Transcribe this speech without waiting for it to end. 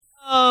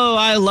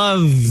I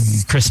love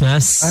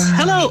Christmas.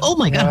 Hello. Oh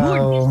my God. Who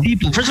are these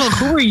people? First of all,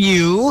 who are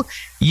you?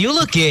 You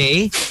look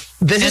gay.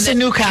 This is a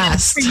new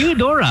cast. For you,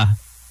 Dora.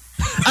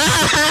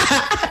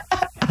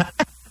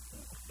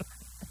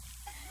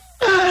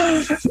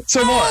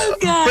 So,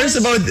 first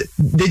of all,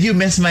 did you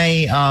miss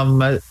my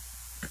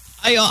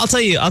I'll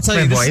tell you.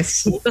 my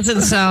voice? This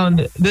doesn't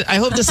sound. I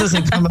hope this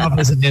doesn't come off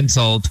as an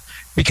insult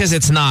because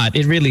it's not.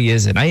 It really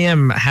isn't. I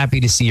am happy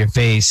to see your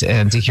face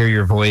and to hear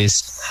your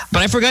voice,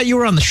 but I forgot you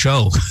were on the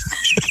show.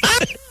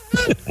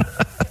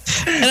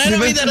 And I don't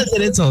mean that as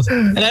an insult.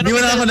 And I don't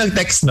mean ako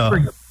nag-text, no?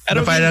 I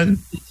don't mean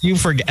you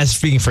as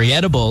being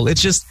forgettable.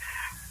 It's just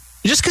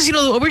because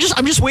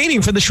I'm just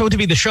waiting for the show to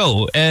be the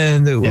show,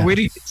 and we're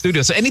waiting for the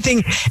studio. So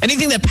anything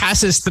that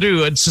passes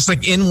through, it's just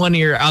like in one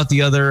ear, out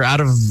the other, out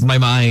of my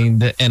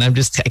mind, and I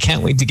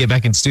can't wait to get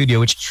back in studio,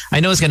 which I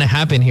know is going to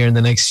happen here in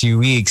the next few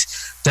weeks.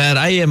 That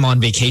I am on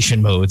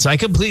vacation mode, so I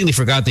completely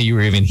forgot that you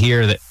were even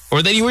here,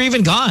 or that you were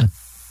even gone.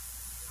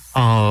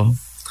 Oh,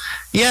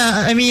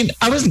 yeah. I mean,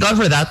 I wasn't gone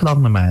for that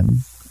long,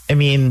 naman. I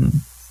mean,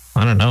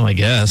 I don't know. I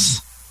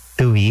guess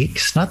 2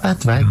 weeks, not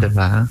that bad,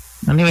 diba?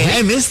 Anyway,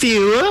 I missed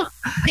you.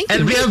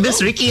 And we have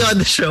Miss Ricky on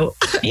the show.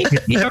 Hey,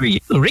 how are you?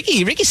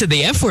 Ricky said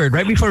the F word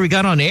right before we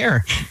got on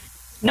air.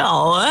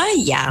 No,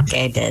 yeah,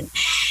 okay, I did.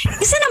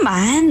 Kasi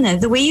naman,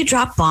 the way you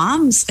drop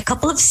bombs a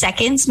couple of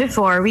seconds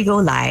before we go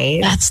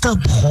live. That's the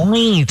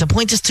point. The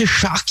point is to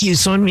shock you.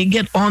 So when we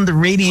get on the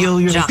radio,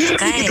 you're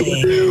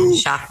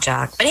Shock,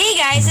 jock. But hey,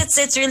 guys,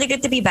 it's really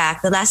good to be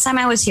back. The last time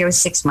I was here was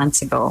 6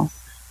 months ago.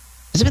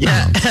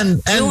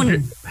 And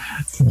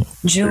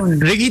June.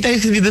 Ricky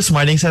texted me this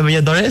morning, sabi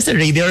niya, Dora, is the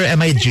radio or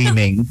am I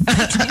dreaming?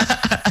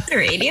 The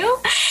radio?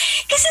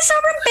 Kasi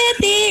sobrang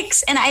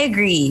petics. And I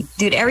agree.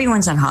 Dude,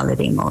 everyone's on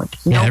holiday mode.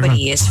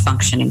 Nobody is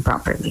functioning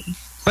properly.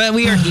 But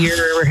we are here.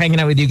 We're hanging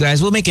out with you guys.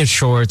 We'll make it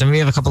short, and we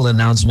have a couple of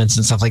announcements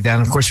and stuff like that.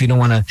 And of course, we don't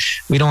want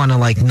to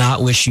like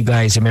not wish you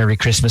guys a Merry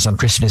Christmas on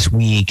Christmas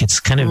week. It's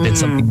kind of been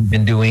something we've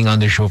been doing on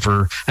the show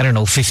for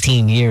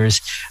 15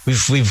 years.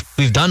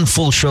 We've done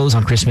full shows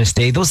on Christmas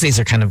Day. Those days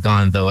are kind of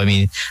gone, though. I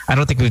mean, I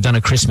don't think we've done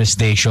a Christmas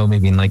Day show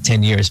maybe in like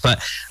 10 years. But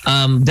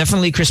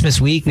definitely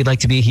Christmas week. We'd like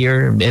to be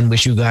here and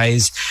wish you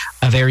guys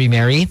a very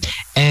merry.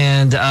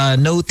 And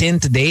note in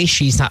today,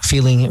 she's not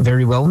feeling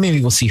very well.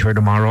 Maybe we'll see her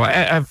tomorrow. I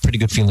have a pretty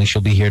good feeling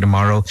she'll be here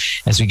tomorrow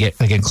as we get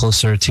again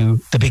closer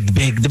to the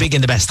big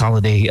and the best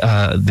holiday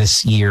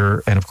this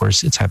year, and of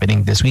course it's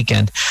happening this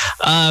weekend.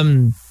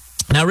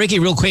 Now, Ricky,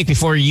 real quick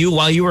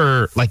while you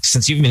were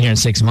since you've been here in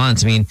 6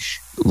 months, I mean,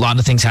 a lot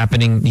of things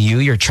happening to you.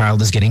 Your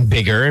child is getting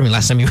bigger. I mean,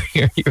 last time you were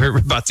here, you were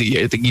about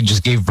to. I think you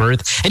just gave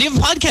birth, and you have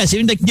a podcast.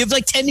 You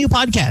have 10 new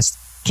podcasts.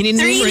 Can you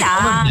name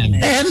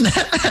 3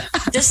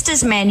 just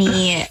as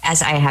many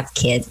as I have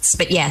kids,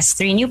 but yes,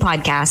 3 new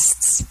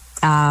podcasts.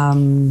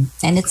 And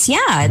it's the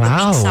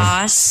Big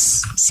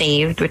Sauce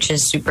Saved, which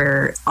is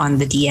super on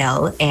the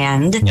DL,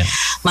 and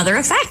Mother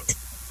of Fact.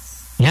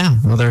 Yeah,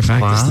 Mother of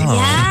Fact is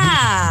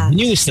the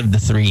newest of the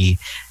 3.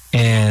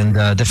 And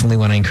definitely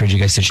want to encourage you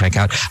guys to check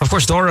out. Of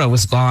course, Dora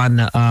was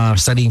gone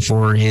studying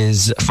for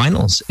his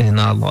finals in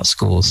law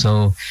school.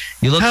 So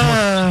you look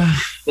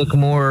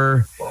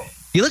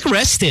you look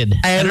rested.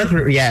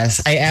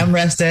 Yes, I am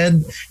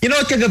rested. You know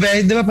what,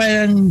 kagabi, di ba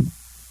parang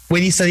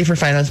when you study for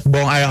finals,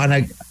 buong araw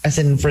ka as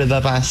in for the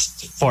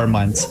past 4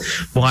 months,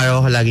 buong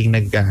araw ko laging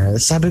nag-aaral.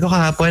 Sabi ko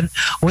kahapon,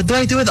 what do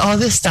I do with all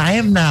this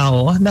time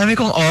now? Dami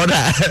kong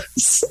oras.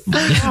 So,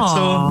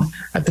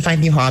 I have to find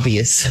new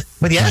hobbies.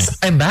 But yes,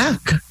 I'm back.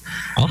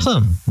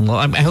 Awesome.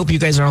 Well, I hope you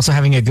guys are also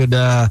having a good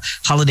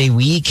holiday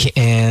week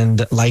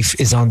and life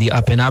is on the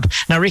up and up.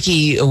 Now,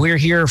 Ricky,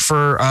 we're here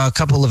for a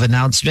couple of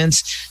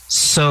announcements.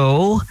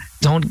 So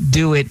don't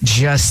do it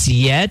just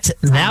yet.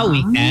 Now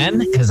we can,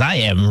 because I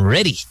am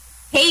ready.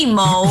 Hey,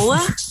 Mo.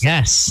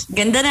 Yes.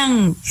 Ganda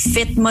ng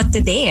fit mo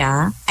today,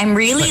 ah. I'm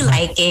really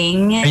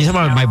liking... Are you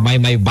talking about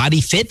my body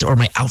fit or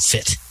my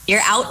outfit?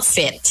 Your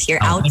outfit fit.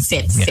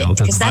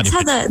 Because that's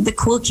how the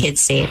cool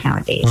kids say it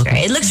nowadays,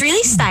 right? It looks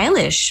really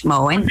stylish,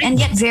 Mo, and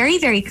yet very,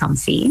 very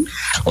comfy.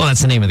 Well,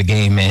 that's the name of the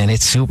game, man.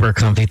 It's super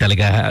comfy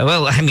talaga.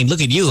 Well, I mean,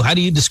 look at you. How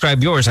do you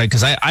describe yours?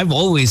 Because I've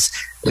always...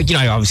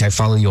 I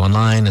follow you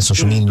online and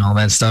social media and all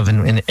that stuff.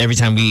 And every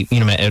time we,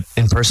 met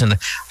in person,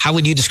 how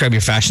would you describe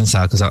your fashion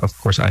style? Because, of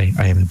course, I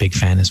am a big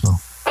fan as well.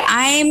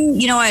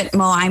 You know what,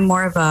 Mo, I'm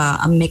more of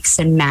a mix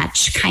and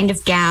match kind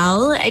of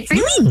gal. It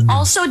really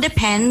also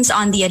depends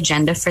on the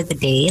agenda for the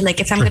day.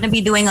 Like if I'm going to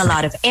be doing a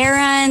lot of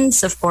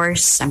errands, of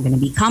course, I'm going to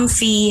be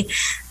comfy.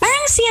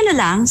 Parang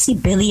si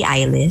Billie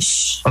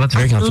Eilish. Oh, that's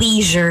very comfy.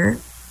 Leisure.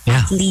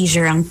 Yeah.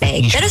 Leisure ang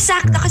peg. Pero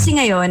sakto kasi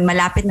ngayon,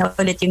 malapit na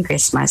ulit yung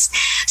Christmas.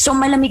 So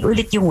malamig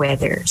ulit yung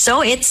weather.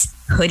 So it's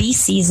hoodie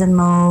season,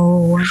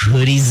 Mo.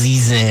 Hoodie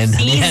season.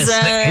 Yes.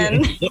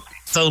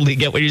 totally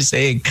get what you're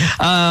saying.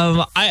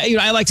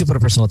 I like to put a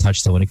personal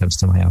touch though when it comes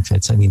to my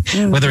outfits. I mean,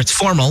 whether it's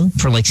formal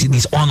for like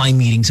these online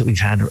meetings that we've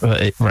had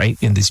right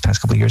in these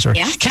past couple of years, or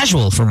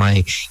casual for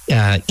my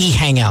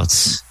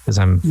e-hangouts, because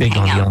I'm big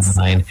on the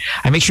online.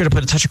 I make sure to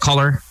put a touch of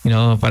color,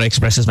 but it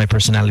expresses my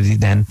personality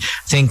then.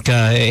 Think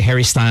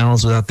Harry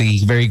Styles without the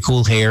very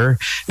cool hair.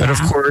 But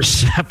of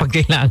course, pag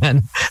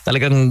kailangan,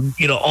 talagang,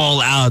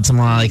 all out sa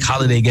mga like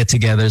holiday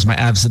get-togethers, my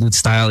absolute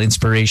style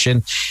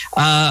inspiration.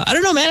 I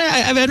don't know, man.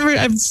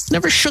 I've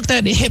never shook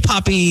that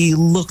hip-hoppy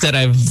look that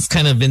I've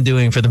kind of been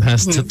doing for the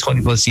past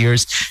 20 plus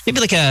years. Maybe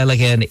like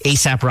an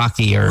ASAP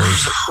Rocky or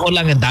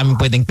lang ang daming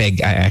pwedeng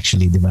peg.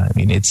 Actually, diba? I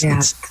mean, it's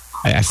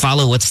I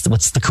follow what's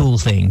the cool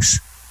things.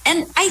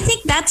 And I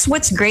think that's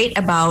what's great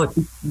about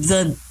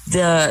the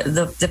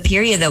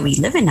period that we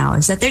live in now,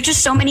 is that there are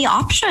just so many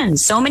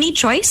options, so many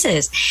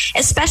choices,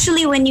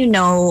 especially when you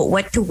know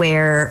what to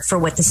wear for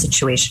what the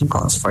situation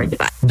calls for.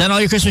 Done all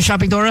your Christmas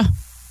shopping, Dora?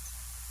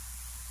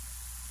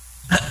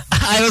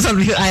 I was on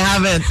mute. I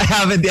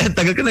haven't yet.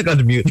 Tagal ka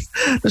nag-unmute.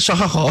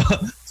 Nashock ako.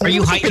 Are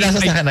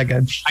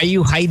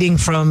you hiding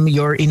from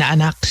your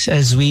inaanak,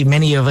 as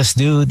many of us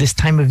do this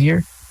time of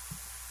year?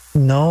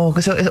 No,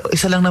 kasi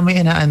isa lang naman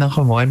yung inaanak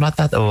ko mo. I'm not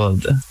that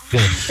old.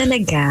 Good.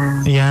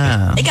 Talaga?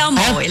 Yeah. Ikaw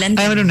mo, ilan?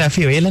 I have a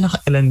nephew. Ilan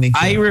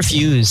I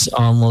refuse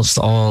almost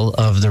all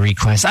of the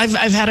requests.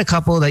 I've had a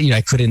couple that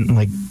I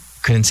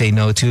couldn't say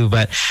no to,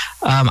 but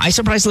I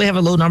surprisingly have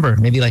a low number,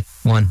 maybe like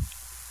 1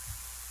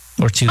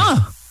 or 2.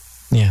 Oh.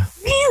 Yeah.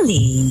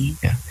 Really?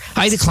 Yeah.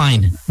 I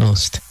decline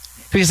most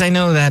because I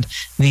know that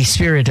the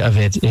spirit of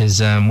it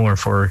is more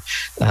for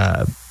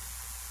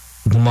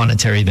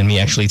monetary than me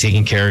actually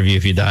taking care of you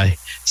if you die.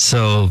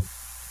 So,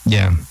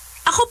 yeah.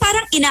 Ako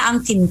parang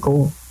inaangkin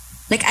ko.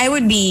 Like, I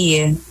would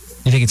be...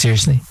 You take it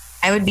seriously?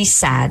 I would be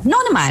sad. No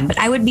naman, but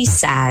I would be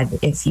sad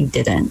if you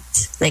didn't.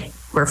 Like,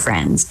 we're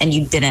friends and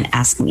you didn't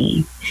ask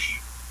me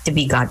to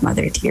be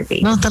godmother to your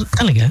baby. No,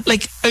 talaga.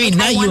 Like, I mean,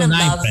 not you and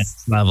I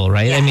friends level,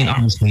 right? Yeah, I mean,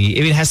 honestly,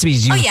 it has to be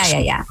you. Oh,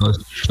 yeah.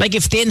 Like,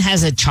 if Tin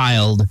has a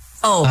child...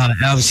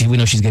 obviously, we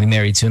know she's getting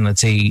married soon.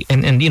 Let's say,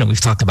 and we've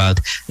talked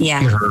about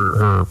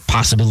her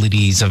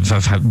possibilities of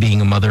being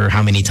a mother.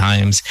 How many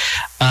times?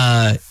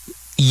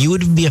 You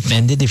would be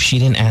offended if she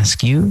didn't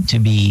ask you to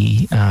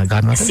be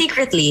godmother.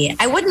 Secretly,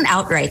 I wouldn't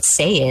outright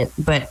say it,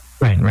 but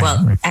right.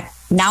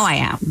 Now I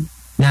am.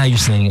 Now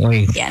you're saying,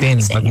 "Oy,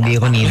 Tin, pag hindi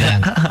ako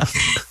ninang."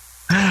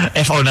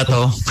 FO na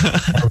to.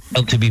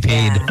 To be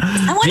paid.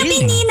 Yeah. I want to be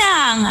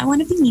ninang. I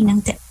want to be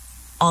ninang to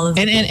all of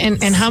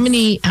and how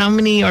many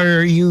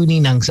are you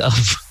ninangs of?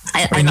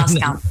 I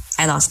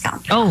lost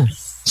count. Oh,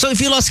 so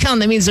if you lost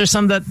count, that means there's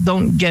some that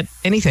don't get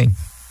anything.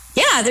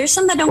 Yeah, there's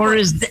some that don't. Or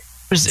is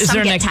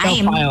there an Excel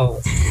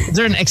file? Is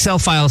there an Excel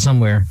file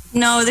somewhere?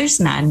 No, there's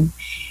none.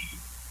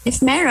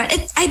 If meron,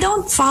 I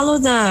don't follow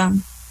the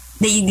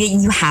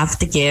you have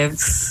to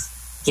give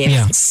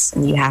gifts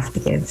and you have to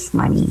give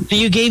money. So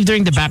you gave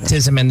during the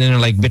baptism, and then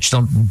they're like, "Bitch,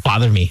 don't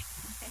bother me."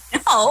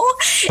 No.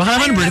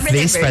 I remember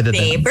birthdays,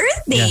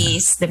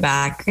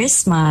 diba?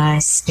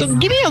 Christmas. So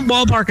give me a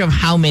ballpark of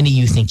how many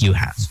you think you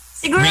have.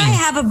 Siguro I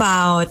have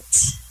about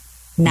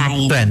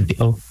 9. 20.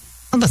 Oh,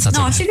 that's not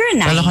so bad. Siguro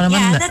 9.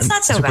 Yeah, that's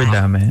not so bad.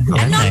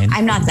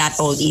 I'm not that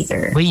old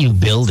either. The way you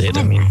build it,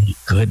 I mean,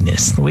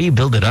 goodness. The way you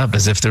build it up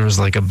as if there was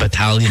like a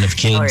battalion of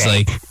kids,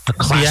 like a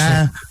class.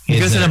 Yeah,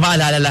 because na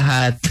maalala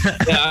lahat.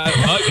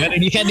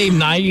 You can't name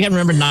 9. You can't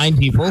remember 9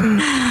 people.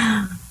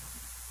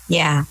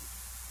 Yeah.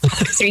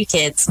 3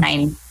 kids,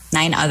 9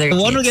 other kids.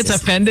 The one who gets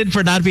offended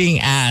for not being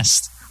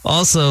asked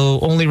also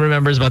only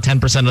remembers about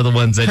 10% of the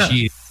ones that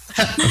she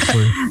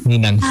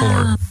ninang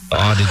for.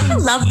 I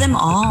love them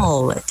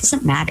all. It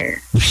doesn't matter.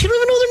 She don't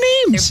even know their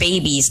names. They're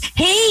babies.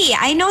 Hey,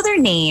 I know their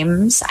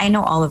names. I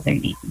know all of their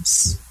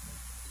names.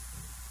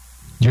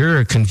 You're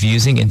a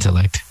confusing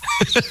intellect.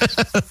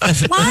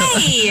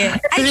 Why?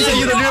 You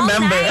don't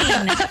remember.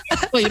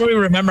 Well, you don't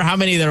even remember how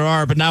many there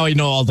are, but now I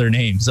know all their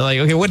names. So like,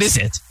 okay, what is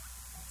it?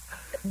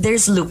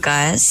 There's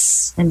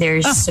Lucas and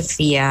there's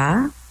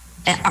Sophia.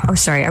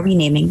 Sorry, are we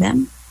naming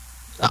them?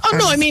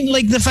 No, I mean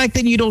like the fact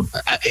that you don't,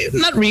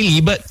 not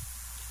really, but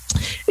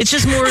it's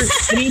just more,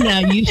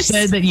 Nina, you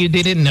said that you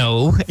didn't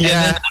know.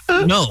 Yeah.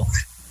 No.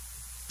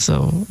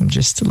 So I'm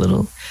just a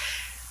little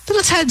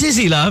tad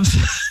dizzy, love.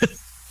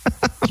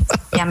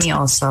 Yeah, me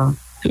also.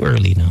 Too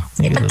early now.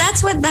 Yeah, but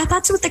that's what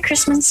the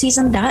Christmas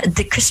season does.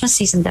 The Christmas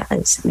season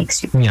does. It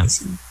makes you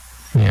crazy.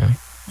 Yeah.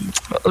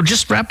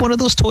 Just wrap one of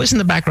those toys in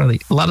the background.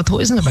 A lot of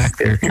toys in the back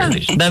there.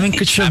 Daming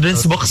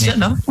children's box yan,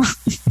 no?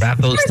 Wrap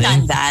those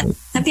things.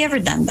 Have you ever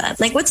done that?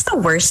 Like, what's the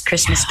worst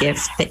Christmas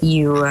gift that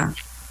you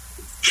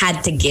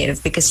had to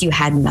give because you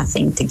had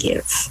nothing to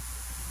give?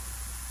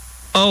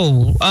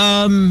 Oh,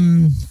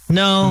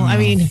 no. I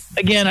mean,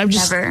 again, I'm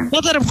just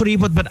not that I'm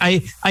kuripot, but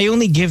I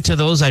only give to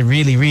those I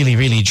really, really,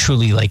 really,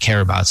 truly like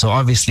care about. So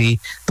obviously,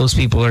 those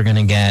people are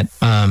gonna get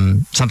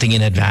something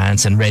in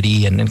advance and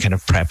ready and kind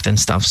of prepped and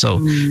stuff.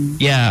 So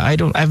yeah,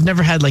 I've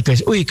never had like,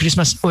 "Oy,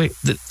 Christmas,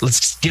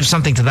 let's give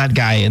something to that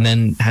guy," and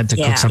then had to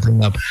cook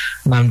something up.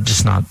 I'm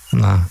just not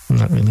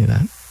really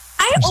that.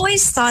 I I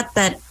always thought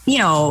that,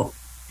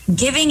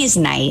 giving is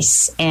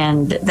nice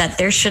and that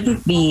there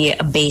shouldn't be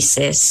a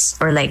basis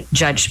or like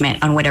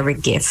judgment on whatever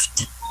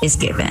gift is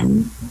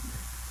given.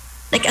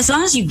 Like as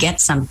long as you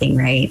get something,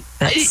 right?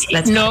 That's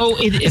no.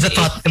 It's a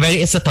thought.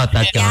 It's a thought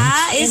that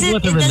counts. Yeah,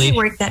 does it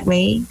work that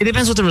way? It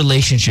depends what the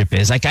relationship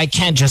is. Like I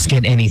can't just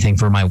get anything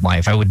for my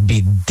wife. I would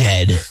be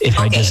dead if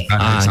I just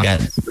got her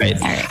something. Right?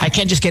 Right. I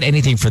can't just get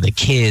anything for the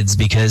kids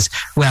because,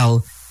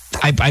 well,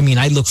 I mean,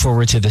 I look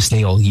forward to this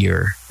day all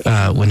year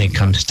when it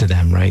comes to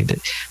them, right?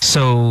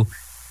 So,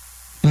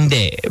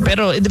 hindi.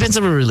 Pero it depends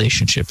on what the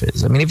relationship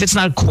is. I mean, if it's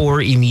not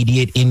core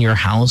immediate in your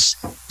house,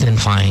 then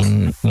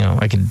fine.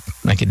 I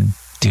could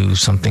do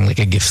something like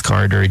a gift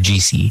card or a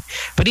GC.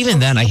 But even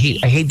then, I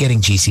hate getting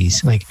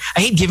GCs. Like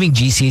I hate giving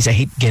GCs. I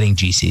hate getting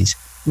GCs.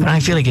 And I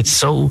feel like it's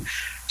so.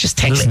 Just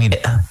text me.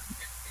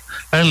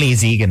 Parang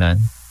lazy, ganun.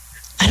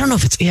 I don't know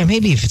if it's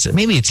maybe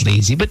it's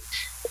lazy, but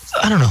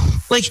I don't know.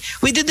 Like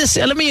we did this.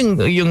 Alam mo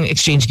yung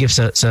exchange gifts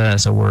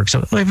sa work.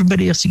 So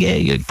everybody else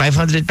get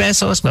 500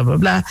 pesos, blah blah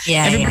blah.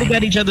 Yeah, everybody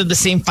got each other the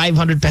same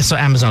 500 peso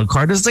Amazon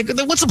card. It's like,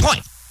 what's the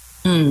point?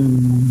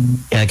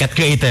 Yeah, get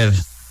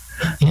creative.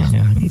 Yeah.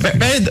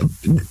 Pero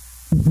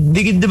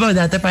di ba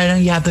dati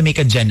parang you have to make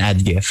a Gen Ad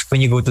gift when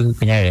you go to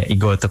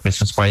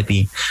Christmas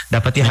party.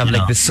 Dapat you have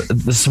like this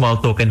small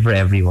token for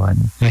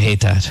everyone. I hate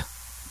that.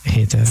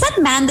 Is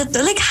that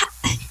mandatory? Like,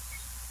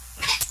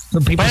 so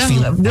people parang,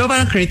 feel, di ba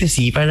parang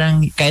courtesy?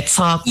 Parang kahit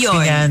socks, Yun.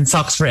 ganyan,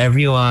 socks for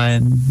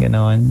everyone,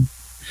 gano'n.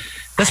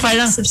 Tapos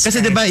parang,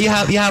 kasi di ba you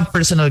have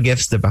personal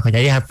gifts, di ba?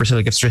 Kanya you have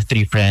personal gifts for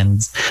 3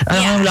 friends.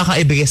 Wala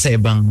kang ibigay sa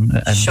ibang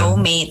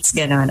showmates,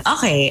 gano'n.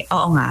 Okay,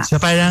 oo nga. So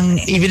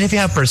parang, even if you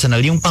have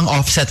personal, yung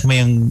pang-offset mo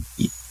yung,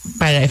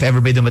 parang if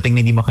ever may dumating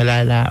na hindi mo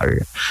kalala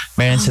or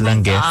meron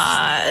silang gift.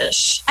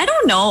 Gosh. I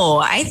don't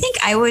know. I think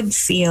I would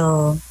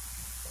feel...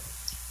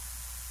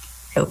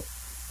 Oh,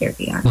 here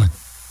we are. What?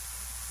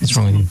 What's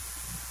wrong with you?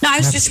 No, I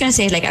was just going to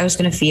say, like, I was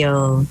going to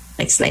feel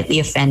like slightly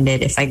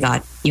offended if I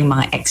got yung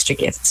mga extra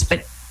gifts.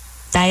 But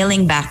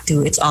dialing back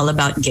to it's all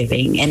about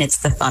giving and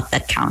it's the thought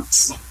that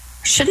counts.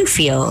 Shouldn't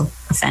feel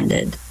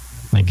offended.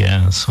 I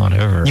guess,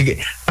 whatever.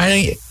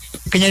 Parang,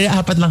 kanya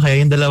 4 lang kayo,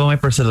 yung dalawa may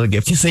personal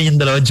gift. Yung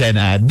dalawa Gen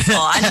Ad.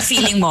 Oh, ano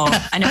feeling mo?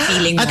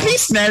 At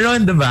least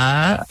meron,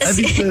 diba?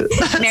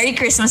 Merry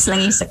Christmas lang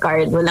yung sa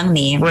card. Walang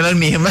name. Walang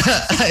name.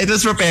 It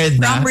was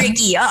prepared na. From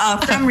Ricky.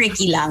 From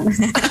Ricky lang.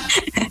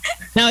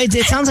 Now, it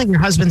sounds like your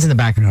husband's in the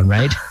background,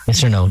 right?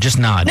 Yes or no? Just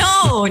nod.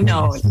 No,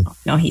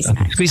 he's Okay.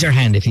 not. Squeeze our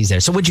hand if he's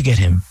there. So what'd you get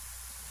him?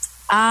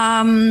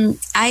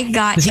 I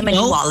got Does he him a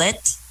know? wallet.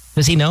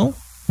 Does he know?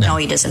 No,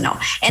 he doesn't know.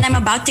 And I'm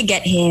about to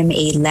get him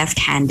a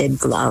left-handed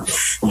glove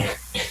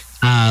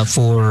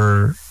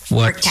For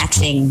what? for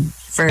catching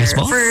for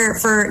Baseball?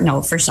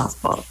 for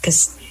softball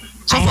because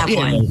I have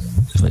one.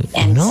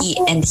 And no? he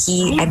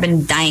I've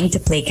been dying to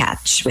play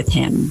catch with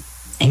him.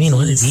 I mean,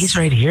 what is these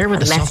right here with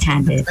the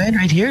left-handed?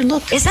 Right here,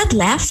 look. Is that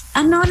left?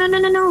 No.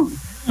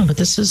 Oh, but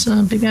this is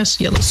a big ass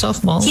yellow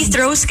softball. He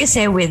throws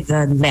kasi with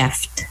the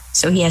left,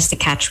 so he has to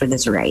catch with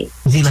his right.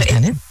 Is he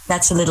left-handed?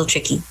 That's a little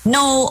tricky.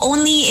 No,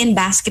 only in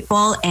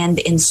basketball and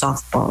in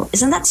softball.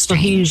 Isn't that So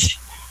strange? he's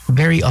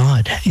very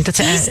odd.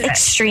 He's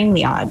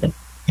extremely odd.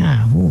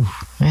 Yeah, ooh,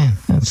 man,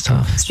 that's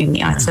tough.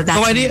 Extremely odd. So that's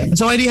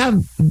So why do you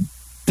have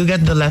to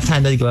get the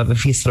left-handed glove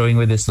if he's throwing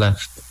with his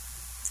left?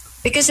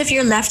 because if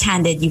you're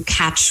left-handed, you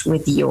catch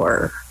with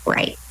your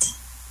right.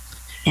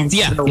 And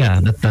throw.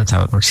 That's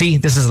how it works. See,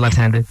 this is a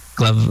left-handed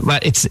glove,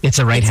 but it's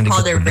a right-handed. It's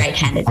called a glove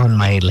right-handed. on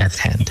my left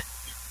hand.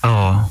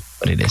 Oh,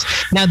 but it is.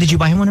 Now, did you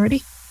buy him one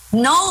already?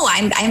 No,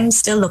 I'm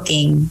still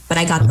looking, but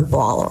I got the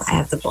ball. I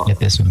have the ball. Get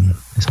this one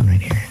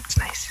right here. It's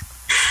nice.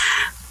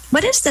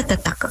 What is the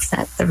tatak of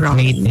that? The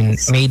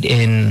Rawlings. Made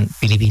in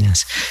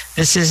Filipinas.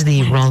 This is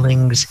the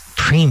Rawlings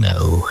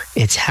Primo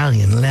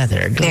Italian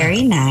leather glove.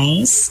 Very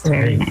nice.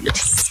 Very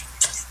nice.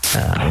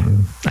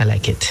 I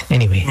like it.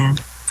 Anyway. Yeah.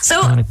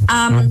 So,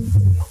 I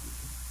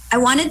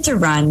wanted to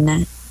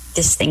run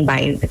this thing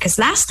by you because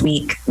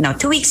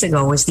 2 weeks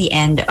ago was the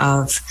end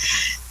of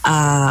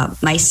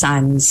my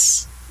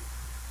son's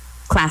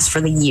class for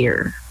the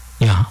year.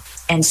 Yeah.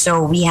 And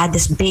so we had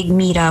this big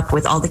meetup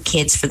with all the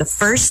kids for the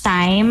first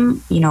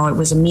time. You know, it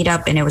was a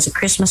meetup and it was a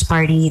Christmas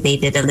party. They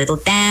did a little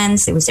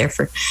dance. We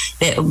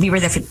were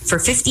there for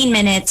 15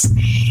 minutes.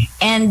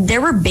 And there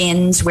were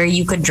bins where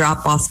you could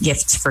drop off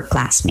gifts for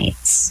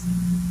classmates.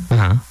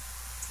 Uh-huh.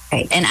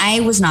 Right. And I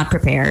was not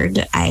prepared.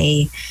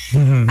 You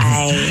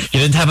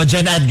didn't have a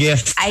Gen Ad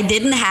gift. I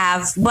didn't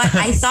have, but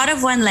I thought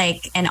of one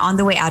and on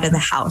the way out of the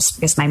house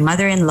because my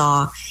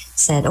mother-in-law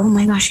said, "Oh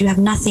my gosh, you have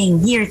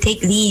nothing. Here, take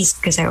these,"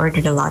 because I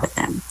ordered a lot of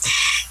them.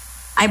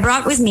 I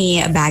brought with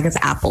me a bag of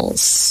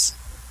apples.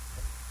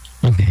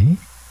 Okay.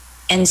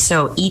 And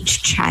so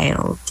each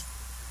child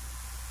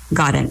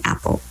got an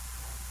apple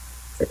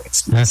for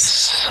Christmas. That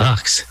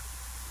sucks.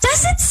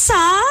 Does it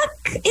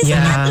suck? Isn't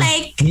that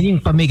like... Yun yung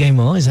pamigay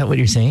mo? Is that what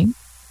you're saying?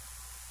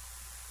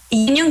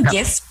 Yun yung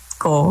gift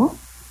ko.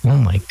 Oh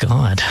my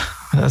God.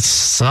 That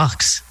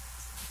sucks.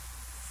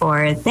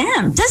 For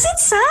them. Does it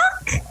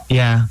suck?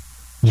 Yeah.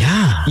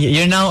 Yeah.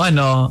 You're now,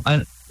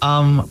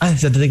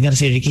 sa dating na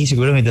si Ricky,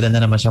 siguro may dala na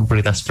naman siyang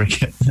prutas for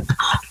you.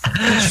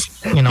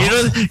 You know?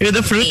 You're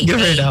the fruit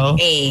giver now.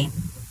 Hey,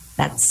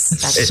 that's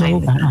So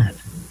bad.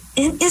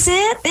 Is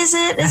it? Is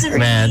it really?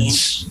 Man.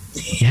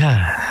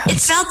 Yeah.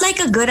 It felt like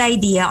a good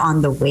idea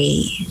on the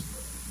way.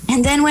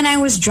 And then when I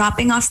was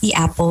dropping off the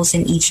apples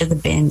in each of the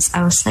bins,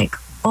 I was like,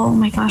 oh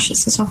my gosh,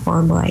 this is a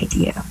horrible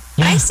idea.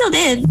 But I still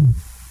did.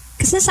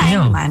 Because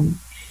nasayang man.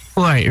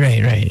 Right.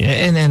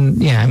 And then,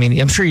 I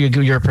mean, I'm sure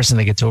you're a person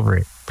that gets over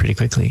it pretty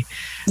quickly.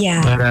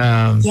 Yeah. But,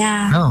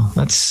 yeah. no,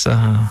 that's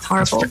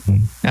horrible.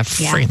 That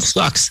freaking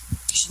sucks.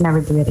 Should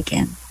never do it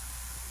again.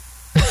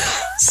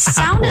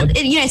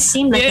 It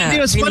seemed like it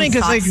was really funny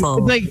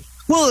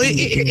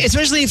because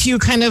especially if you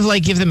kind of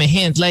like give them a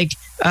hint, like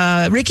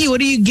Ricky,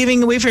 what are you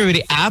giving away for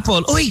everybody?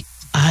 Apple. Oi,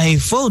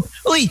 iPhone.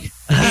 Oi.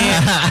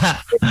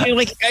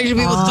 Like actually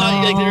people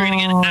thought like they were gonna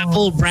get an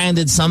Apple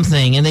branded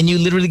something, and then you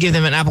literally give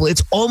them an Apple.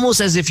 It's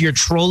almost as if you're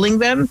trolling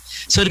them,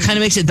 so it kind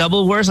of makes it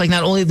double worse. Like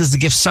not only does the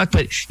gift suck,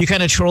 but you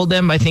kind of trolled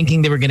them by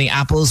thinking they were getting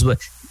apples, but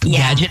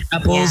gadget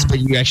apples, but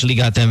you actually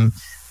got them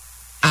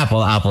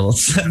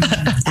apples.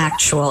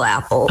 Actual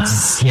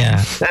apples.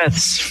 Yeah,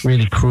 that's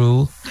really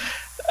cruel.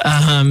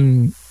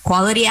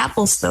 Quality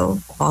apples, though.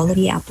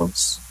 Quality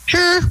apples.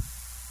 Sure.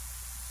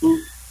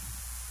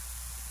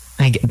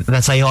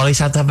 That's why you always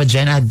have to have a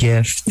Gen Ed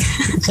gift.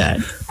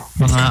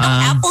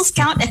 Apples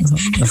count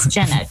as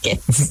Gen Ed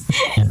gifts.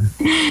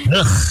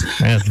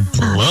 That's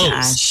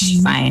Gosh,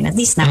 fine. At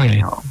least now I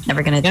know.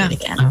 Never gonna do it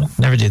again.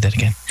 Never do that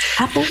again.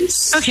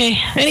 Apples. Okay.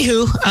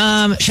 Anywho,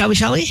 shall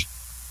we?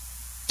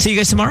 See you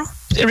guys tomorrow.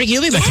 Ricky,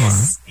 you'll be back tomorrow.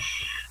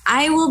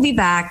 I will be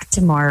back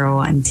tomorrow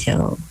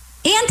until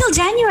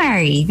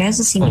January. You guys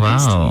will see me.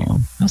 Wow.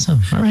 Awesome.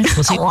 All right.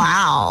 We'll see.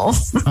 Wow.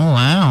 Oh,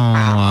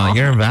 wow.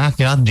 You're back.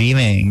 You're not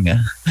dreaming.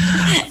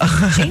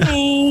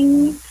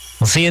 Dreaming.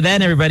 We'll see you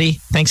then, everybody.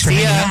 Thanks for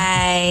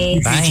Bye.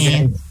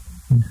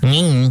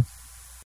 Bye.